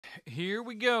Here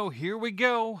we go. Here we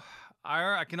go.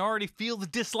 I can already feel the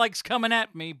dislikes coming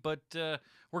at me, but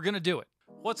we're going to do it.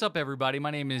 What's up, everybody?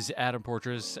 My name is Adam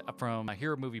Portras from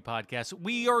Hero Movie Podcast.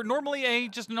 We are normally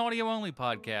just an audio-only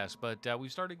podcast, but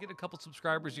we've started to get a couple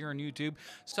subscribers here on YouTube.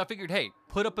 So I figured, hey,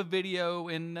 put up a video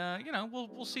and,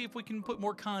 we'll see if we can put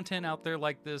more content out there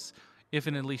like this, if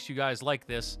and at least you guys like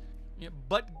this. Yeah,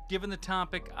 but given the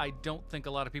topic, I don't think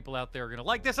a lot of people out there are going to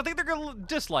like this. I think they're going to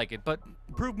dislike it, but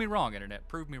prove me wrong, Internet.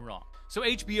 Prove me wrong. So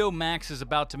HBO Max is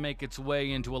about to make its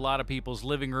way into a lot of people's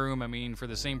living room. I mean, for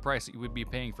the same price that you would be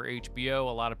paying for HBO,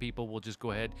 a lot of people will just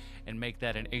go ahead and make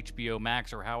that an HBO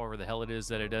Max or however the hell it is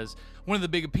that it does. One of the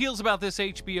big appeals about this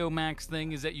HBO Max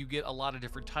thing is that you get a lot of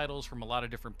different titles from a lot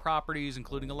of different properties,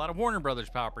 including a lot of Warner Brothers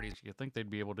properties. You'd think they'd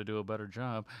be able to do a better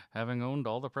job having owned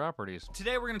all the properties.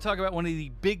 Today we're going to talk about one of the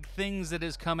big things that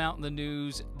has come out in the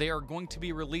news. They are going to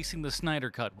be releasing the Snyder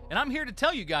Cut. And I'm here to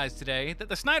tell you guys today that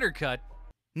the Snyder Cut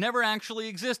never actually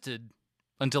existed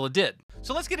until it did.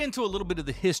 So let's get into a little bit of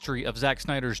the history of Zack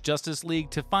Snyder's Justice League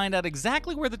to find out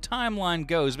exactly where the timeline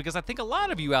goes, because I think a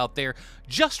lot of you out there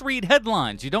just read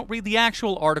headlines. You don't read the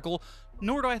actual article,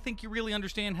 nor do I think you really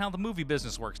understand how the movie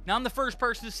business works. Now, I'm the first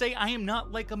person to say I am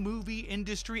not like a movie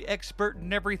industry expert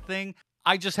and everything.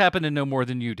 I just happen to know more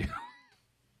than you do.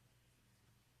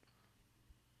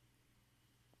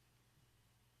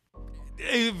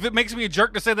 If it makes me a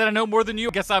jerk to say that I know more than you,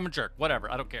 I guess I'm a jerk.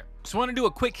 Whatever, I don't care. So I want to do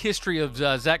a quick history of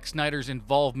Zack Snyder's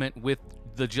involvement with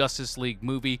the Justice League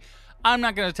movie. I'm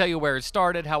not going to tell you where it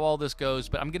started, how all this goes,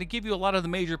 but I'm going to give you a lot of the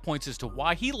major points as to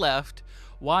why he left,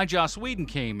 why Joss Whedon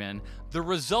came in, the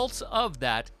results of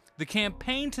that, the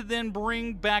campaign to then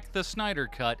bring back the Snyder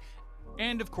Cut,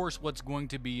 and of course what's going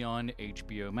to be on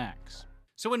HBO Max.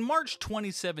 So in March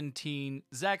 2017,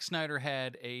 Zack Snyder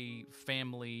had a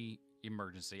family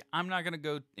emergency. I'm not going to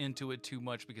go into it too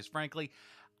much because frankly,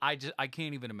 I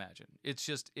can't even imagine.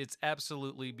 It's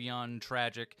absolutely beyond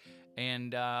tragic,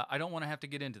 and I don't want to have to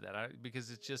get into that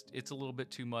because it's a little bit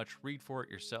too much. Read for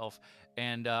it yourself.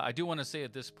 And I do want to say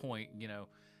at this point, you know,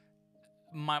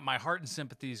 my heart and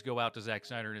sympathies go out to Zack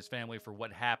Snyder and his family for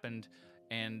what happened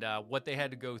and what they had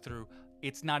to go through.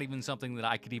 It's not even something that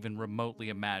I could even remotely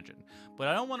imagine. But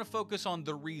I don't want to focus on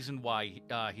the reason why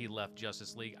he left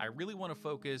Justice League. I really want to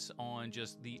focus on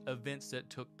just the events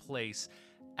that took place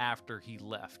after he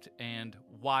left and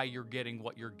why you're getting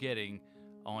what you're getting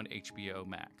on HBO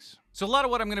Max. So a lot of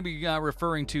what I'm going to be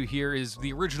referring to here is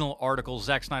the original article,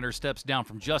 Zack Snyder Steps Down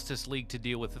from Justice League to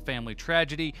Deal with the Family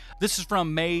Tragedy. This is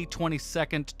from May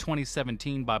 22nd,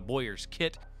 2017 by Boyer's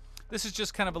Kit. This is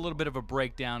just kind of a little bit of a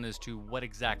breakdown as to what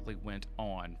exactly went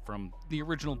on from the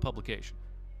original publication.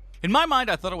 In my mind,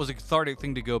 I thought it was a cathartic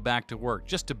thing to go back to work,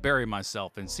 just to bury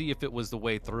myself and see if it was the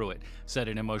way through it, said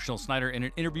an emotional Snyder in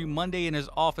an interview Monday in his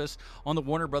office on the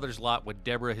Warner Brothers lot with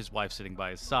Deborah, his wife, sitting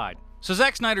by his side. So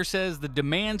Zack Snyder says, the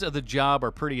demands of the job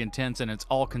are pretty intense and it's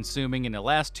all-consuming. In the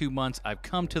last 2 months, I've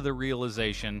come to the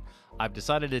realization I've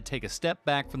decided to take a step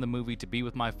back from the movie to be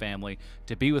with my family,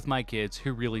 to be with my kids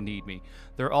who really need me.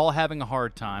 They're all having a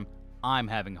hard time. I'm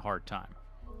having a hard time.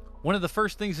 One of the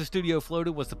first things the studio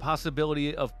floated was the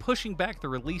possibility of pushing back the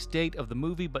release date of the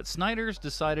movie, but Snyder's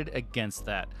decided against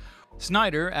that.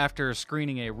 Snyder, after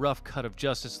screening a rough cut of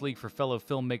Justice League for fellow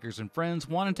filmmakers and friends,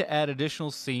 wanted to add additional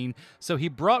scenes, so he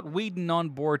brought Whedon on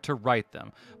board to write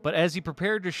them. But as he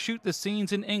prepared to shoot the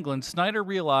scenes in England, Snyder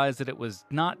realized that it was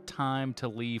not time to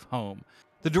leave home.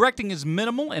 The directing is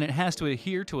minimal, and it has to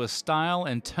adhere to a style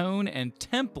and tone and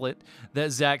template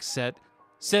that Zack set,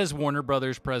 says Warner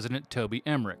Brothers president Toby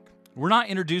Emmerich. We're not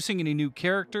introducing any new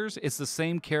characters, it's the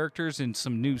same characters in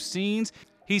some new scenes.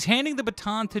 He's handing the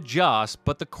baton to Joss,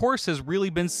 but the course has really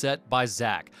been set by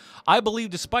Zack. I believe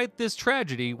despite this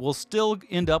tragedy, we'll still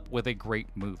end up with a great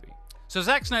movie. So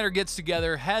Zack Snyder gets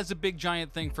together, has a big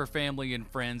giant thing for family and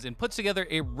friends, and puts together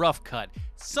a rough cut.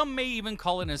 Some may even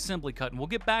call it an assembly cut, and we'll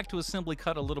get back to assembly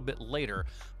cut a little bit later.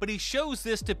 But he shows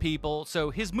this to people, so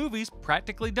his movie's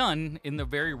practically done in the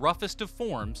very roughest of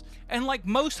forms. And like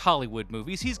most Hollywood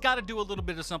movies, he's got to do a little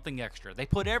bit of something extra. They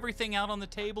put everything out on the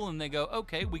table and they go,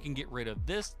 okay, we can get rid of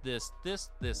this, and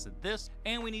this,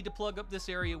 and we need to plug up this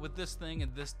area with this thing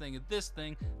and this thing and this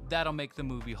thing. That'll make the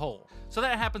movie whole. So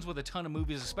that happens with a ton of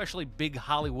movies, especially big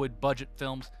Hollywood budget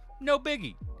films. No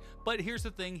biggie. But here's the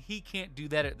thing, he can't do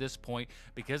that at this point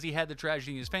because he had the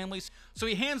tragedy in his family. So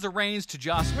he hands the reins to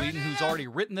Joss Whedon, who's already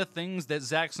written the things that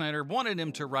Zack Snyder wanted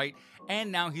him to write,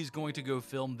 and now he's going to go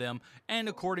film them. And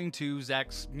according to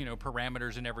Zack's,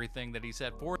 parameters and everything that he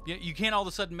set forth, you can't all of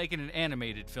a sudden make it an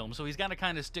animated film. So he's got to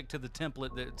kind of stick to the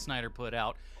template that Snyder put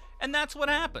out. And that's what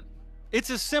happened. It's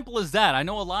as simple as that. I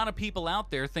know a lot of people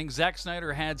out there think Zack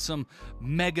Snyder had some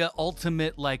mega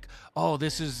ultimate, like, oh,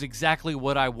 this is exactly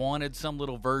what I wanted, some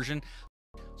little version.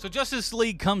 So Justice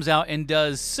League comes out and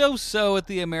does so-so at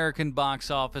the American box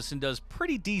office and does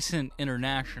pretty decent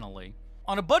internationally.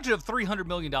 On a budget of $300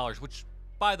 million, which,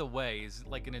 by the way, is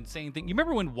like an insane thing. You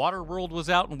remember when Waterworld was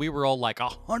out and we were all like,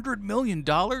 $100 million?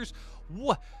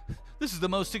 What? This is the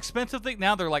most expensive thing?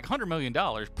 Now they're like, $100 million?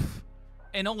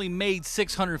 And only made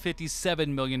 $657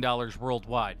 million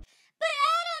worldwide. But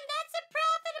Adam, that's a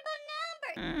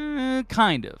profitable number.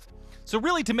 Kind of. So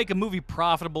really, to make a movie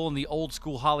profitable in the old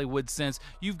school Hollywood sense,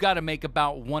 you've got to make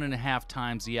about 1.5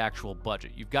 times the actual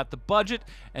budget. You've got the budget,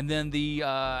 and then the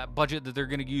budget that they're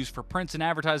going to use for prints and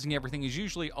advertising, everything is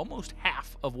usually almost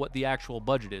half of what the actual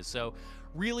budget is. So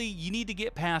really, you need to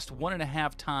get past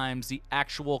 1.5 times the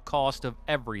actual cost of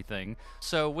everything.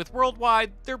 So with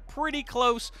Worldwide, they're pretty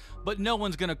close, but no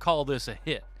one's going to call this a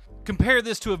hit. Compare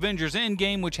this to Avengers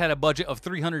Endgame, which had a budget of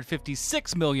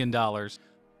 $356 million,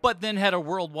 but then had a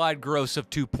worldwide gross of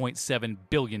 $2.7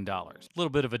 billion. A little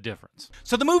bit of a difference.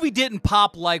 So the movie didn't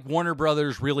pop like Warner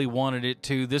Brothers really wanted it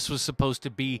to. This was supposed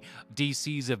to be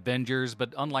DC's Avengers,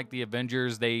 but unlike the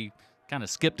Avengers, they kind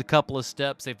of skipped a couple of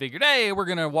steps. They figured, hey, we're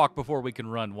going to walk before we can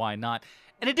run. Why not?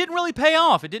 And it didn't really pay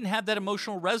off. It didn't have that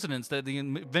emotional resonance that the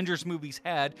Avengers movies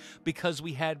had because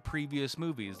we had previous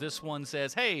movies. This one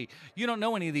says, hey, you don't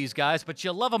know any of these guys, but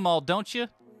you love them all, don't you?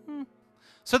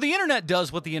 So the internet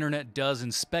does what the internet does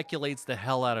and speculates the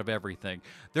hell out of everything.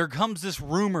 There comes this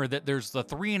rumor that there's the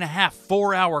 3.5,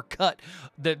 4-hour cut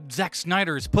that Zack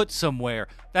Snyder has put somewhere.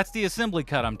 That's the assembly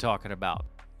cut I'm talking about.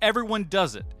 Everyone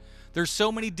does it. There's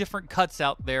so many different cuts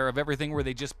out there of everything where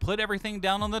they just put everything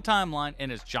down on the timeline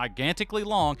and it's gigantically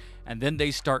long and then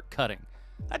they start cutting.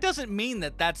 That doesn't mean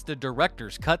that that's the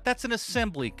director's cut. That's an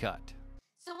assembly cut.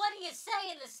 So what are you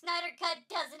saying, the Snyder Cut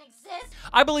doesn't exist?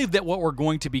 I believe that what we're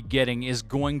going to be getting is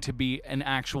going to be an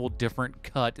actual different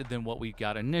cut than what we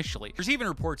got initially. There's even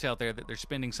reports out there that they're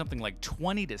spending something like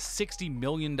 $20 to $60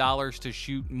 million to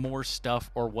shoot more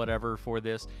stuff or whatever for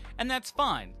this, and that's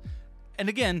fine. And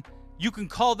again, you can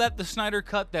call that the Snyder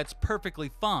Cut, that's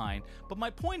perfectly fine, but my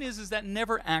point is that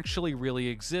never actually really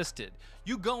existed.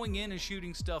 You going in and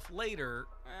shooting stuff later,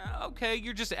 okay,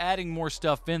 you're just adding more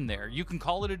stuff in there. You can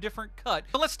call it a different cut,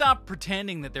 but let's stop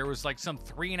pretending that there was like some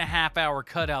 3.5-hour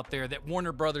cut out there that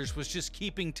Warner Brothers was just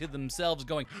keeping to themselves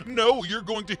going, no, you're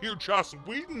going to hear Joss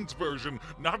Whedon's version,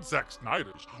 not Zack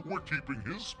Snyder's. We're keeping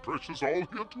his precious all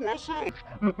here to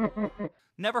ourselves.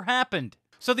 Never happened.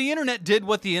 So the internet did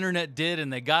what the internet did,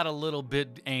 and they got a little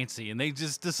bit antsy, and they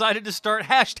just decided to start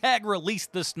hashtag release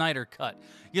the Snyder Cut.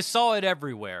 You saw it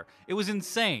everywhere. It was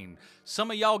insane.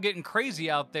 Some of y'all getting crazy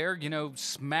out there, you know,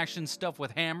 smashing stuff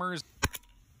with hammers.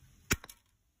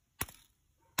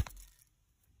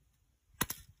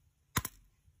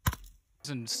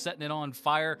 And setting it on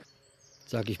fire.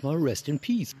 Sag ich mal, rest in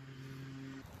peace.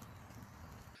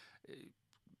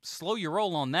 Slow your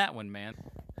roll on that one, man.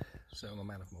 So I'm a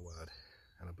man of my word,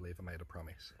 and I believe I made a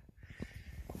promise.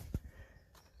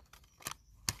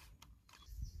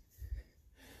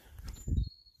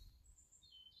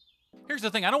 Here's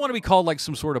the thing, I don't want to be called like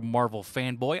some sort of Marvel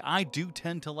fanboy. I do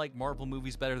tend to like Marvel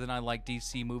movies better than I like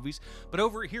DC movies, but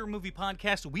over at Hero Movie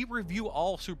Podcast, we review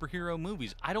all superhero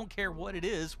movies. I don't care what it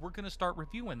is, we're going to start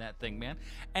reviewing that thing, man.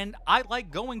 And I like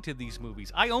going to these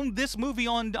movies. I own this movie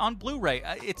on Blu-ray.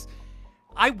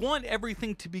 I want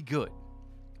everything to be good.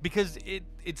 Because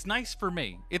it's nice for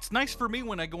me. It's nice for me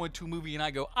when I go into a movie and I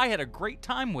go, I had a great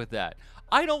time with that.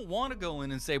 I don't want to go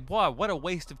in and say, wow, what a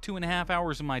waste of 2.5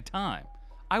 hours of my time.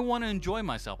 I want to enjoy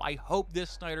myself. I hope this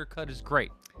Snyder Cut is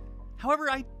great. However,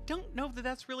 I don't know that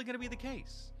that's really going to be the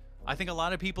case. I think a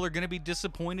lot of people are going to be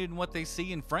disappointed in what they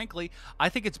see, and frankly, I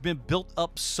think it's been built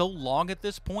up so long at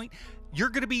this point, you're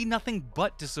going to be nothing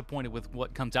but disappointed with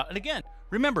what comes out. And again,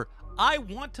 remember, I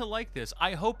want to like this.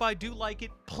 I hope I do like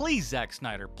it. Please, Zack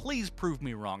Snyder, please prove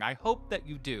me wrong. I hope that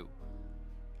you do.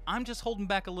 I'm just holding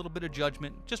back a little bit of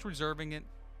judgment, just reserving it,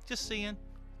 just seeing.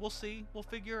 We'll see. We'll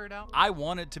figure it out. I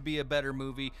want it to be a better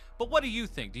movie, but what do you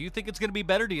think? Do you think it's going to be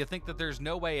better? Do you think that there's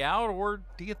no way out, or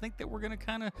do you think that we're going to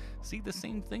kind of see the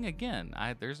same thing again?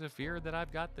 There's a fear that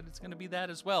I've got that it's going to be that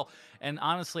as well. And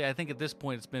honestly, I think at this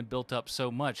point it's been built up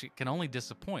so much, it can only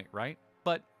disappoint, right?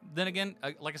 But then again,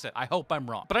 like I said, I hope I'm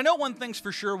wrong. But I know one thing's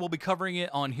for sure, we'll be covering it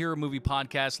on Hero Movie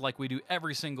Podcast like we do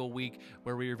every single week,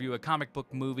 where we review a comic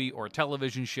book movie or a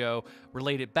television show,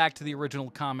 relate it back to the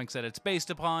original comics that it's based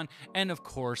upon, and of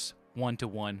course,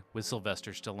 one-to-one with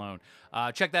Sylvester Stallone.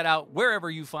 Check that out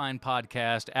wherever you find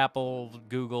podcast, Apple,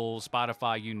 Google,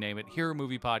 Spotify, you name it, Hero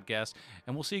Movie Podcast,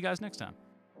 and we'll see you guys next time.